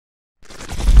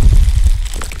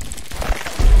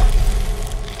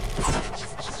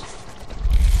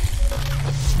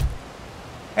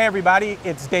Hey everybody,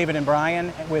 it's David and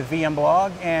Brian with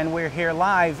VMblog, and we're here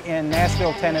live in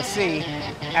Nashville, Tennessee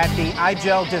at the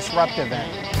IGEL Disrupt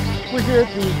event. We're here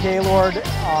at the Gaylord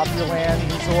Opryland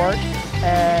Resort,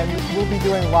 and we'll be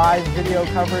doing live video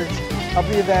coverage of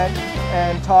the event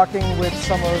and talking with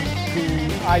some of the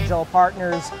IGEL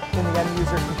partners in the end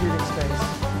user computing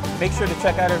space. Make sure to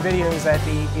check out our videos at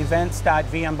the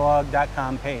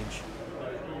events.vmblog.com page.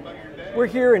 We're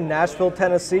here in Nashville,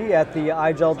 Tennessee at the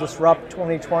IGEL Disrupt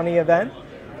 2020 event,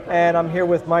 and I'm here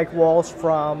with Mike Walsh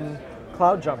from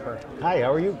CloudJumper. Hi,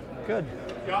 how are you? Good.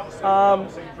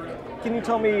 Can you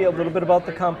tell me a little bit about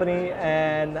the company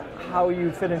and how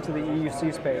you fit into the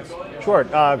EUC space? Sure.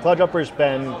 CloudJumper has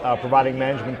been providing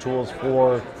management tools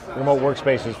for remote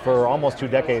workspaces for almost 2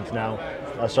 decades now.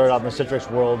 Started out in the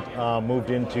Citrix world, moved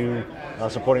into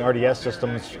supporting RDS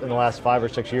systems in the last 5 or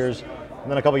 6 years. And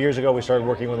then a couple years ago, we started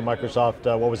working with Microsoft,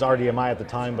 what was RDMI at the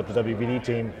time, but the WVD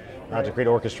team, to create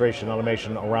orchestration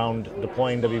automation around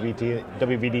deploying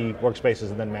WVD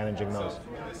workspaces and then managing those.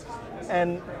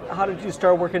 And how did you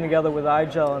start working together with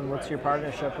IGEL, and what's your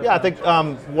partnership with them? I think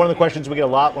one of the questions we get a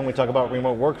lot when we talk about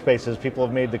remote workspaces, people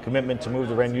have made the commitment to move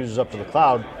their end users up to the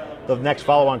cloud. The next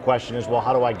follow-on question is, well,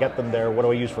 how do I get them there? What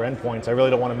do I use for endpoints? I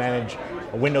really don't want to manage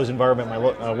a Windows environment,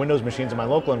 Windows machines in my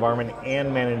local environment,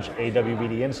 and manage a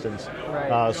WVD instance.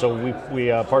 Right. So we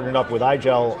partnered up with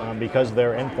IGEL because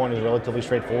their endpoint is relatively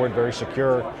straightforward, very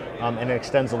secure, and it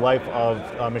extends the life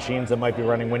of machines that might be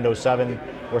running Windows 7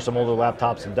 or some older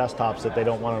laptops and desktops that they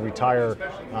don't want to retire.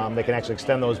 They can actually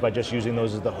extend those by just using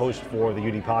those as the host for the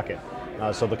UD Pocket.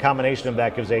 So the combination of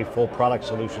that gives a full product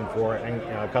solution for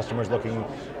customers looking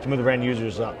to move their end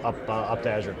users up to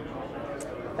Azure.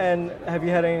 And have you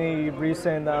had any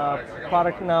recent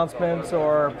product announcements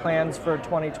or plans for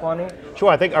 2020? Sure,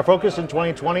 I think our focus in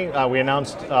 2020, we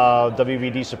announced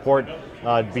WVD support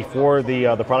before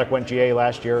the product went GA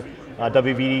last year.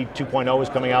 WVD 2.0 is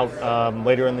coming out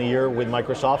later in the year with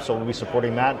Microsoft, so we'll be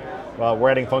supporting that. We're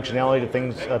adding functionality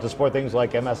to support things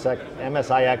like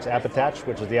MSIX App Attach,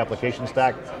 which is the application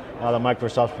stack that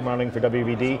Microsoft's promoting for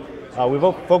WVD.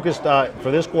 We've focused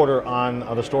for this quarter on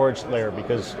the storage layer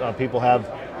because people have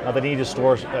the need to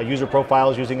store user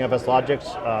profiles using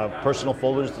FSLogix, personal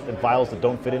folders and files that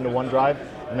don't fit into OneDrive,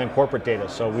 and then corporate data.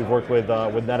 So we've worked with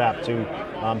NetApp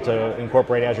to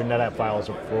incorporate Azure NetApp files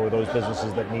for those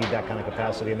businesses that need that kind of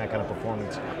capacity and that kind of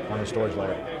performance on the storage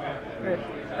layer. Great.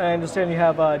 I understand you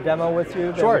have a demo with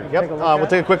you. Sure, yep. We'll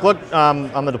take a quick look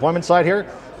on the deployment side here.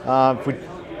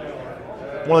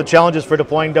 One of the challenges for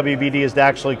deploying WVD is to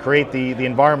actually create the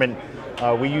environment.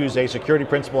 We use a security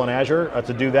principle in Azure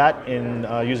to do that in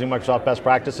using Microsoft best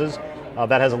practices.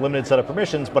 That has a limited set of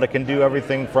permissions, but it can do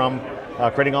everything from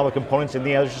creating all the components in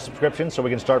the Azure subscription, so we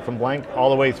can start from blank all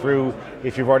the way through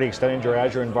if you've already extended your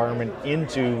Azure environment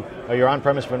into your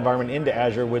on-premise environment into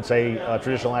Azure with, say,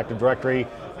 traditional Active Directory,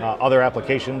 other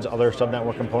applications, other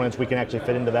subnetwork components. We can actually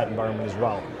fit into that environment as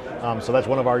well. So that's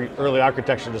one of our early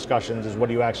architecture discussions, is what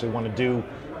do you actually want to do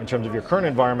in terms of your current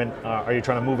environment. Are you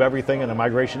trying to move everything in a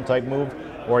migration type move,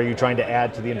 or are you trying to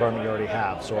add to the environment you already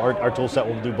have? So our tool set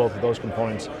will do both of those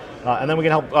components. And then we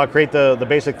can help create the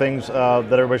basic things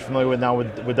that everybody's familiar with now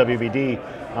with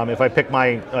WVD. If I pick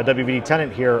my WVD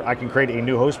tenant here, I can create a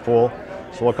new host pool.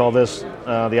 So we'll call this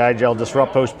the IGEL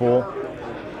Disrupt host pool.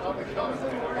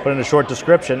 Put in a short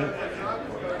description.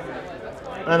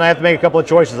 And I have to make a couple of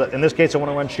choices. In this case, I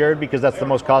want to run shared because that's the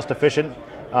most cost efficient.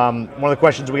 One of the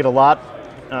questions we get a lot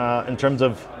in terms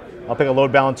of, I'll pick a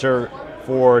load balancer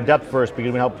for depth first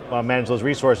because we help manage those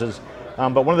resources.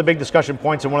 But one of the big discussion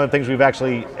points, and one of the things we've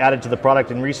actually added to the product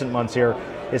in recent months here,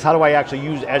 is how do I actually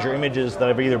use Azure images that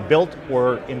I've either built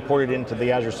or imported into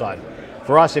the Azure side.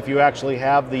 For us, if you actually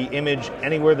have the image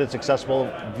anywhere that's accessible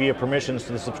via permissions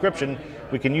to the subscription,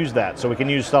 we can use that. So we can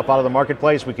use stuff out of the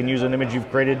marketplace, we can use an image you've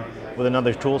created with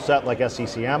another tool set like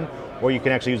SCCM, or you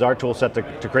can actually use our tool set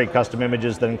to create custom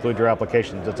images that include your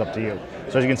applications. It's up to you.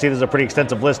 So as you can see, there's a pretty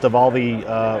extensive list of all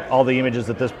the images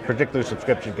that this particular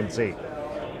subscription can see.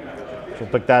 So we'll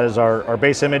pick that as our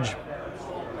base image.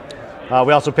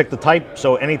 We also pick the type,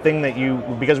 so anything that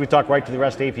because we talk right to the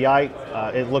REST API,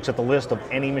 it looks at the list of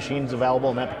any machines available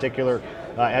in that particular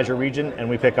Azure region, and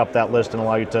we pick up that list and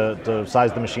allow you to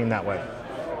size the machine that way.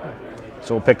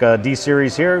 So we'll pick a D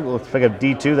series here, we'll pick a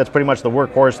D2, that's pretty much the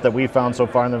workhorse that we found so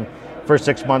far in the first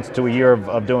 6 months to a year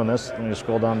of doing this. Let me just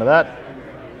scroll down to that.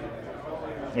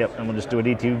 Yep, and we'll just do a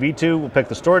D2, V2, we'll pick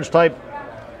the storage type.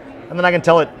 And then I can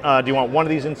tell it, do you want one of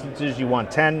these instances? Do you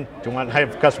want 10? I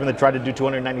have a customer that tried to do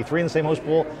 293 in the same host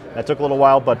pool. That took a little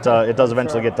while, but it does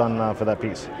eventually get done for that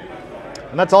piece.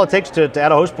 And that's all it takes to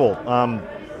add a host pool.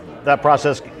 That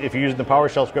process, if you're using the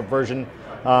PowerShell script version,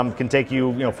 can take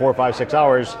you, 4, 5, 6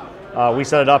 hours. We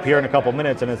set it up here in a couple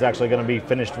minutes, and it's actually going to be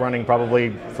finished running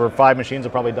probably for 5 machines,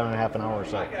 and probably done in half an hour or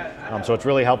so. So it's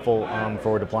really helpful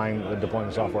for deploying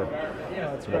the software.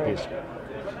 Yeah, that's that piece.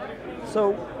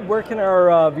 So where can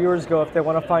our viewers go if they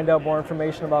want to find out more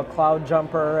information about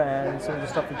CloudJumper and some of the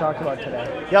stuff we talked about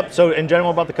today? Yep, so in general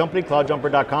about the company,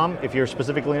 cloudjumper.com. If you're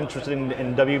specifically interested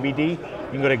in WVD, you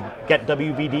can go to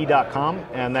getwvd.com,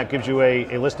 and that gives you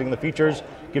a listing of the features,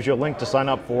 gives you a link to sign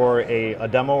up for a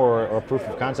demo or a proof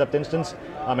of concept instance,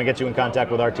 and gets you in contact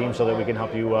with our team so that we can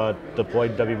help you deploy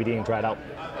WVD and try it out.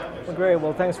 Well, great.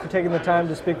 Well, thanks for taking the time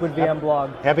to speak with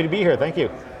VMblog. Happy to be here. Thank you.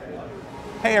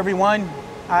 Hey everyone.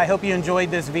 I hope you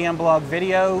enjoyed this VMblog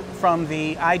video from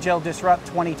the IGEL Disrupt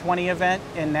 2020 event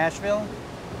in Nashville.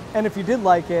 And if you did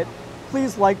like it,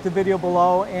 please like the video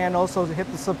below and also hit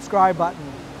the subscribe button.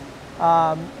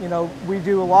 We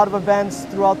do a lot of events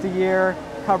throughout the year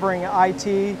covering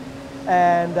IT,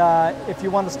 and if you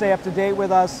want to stay up to date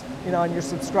with us, and you're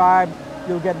subscribed,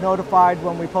 you'll get notified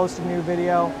when we post a new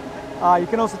video. You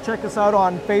can also check us out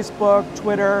on Facebook,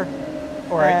 Twitter,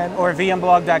 or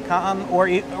VMblog.com, or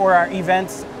our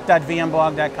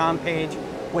events.vmblog.com page,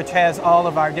 which has all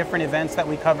of our different events that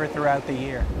we cover throughout the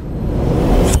year.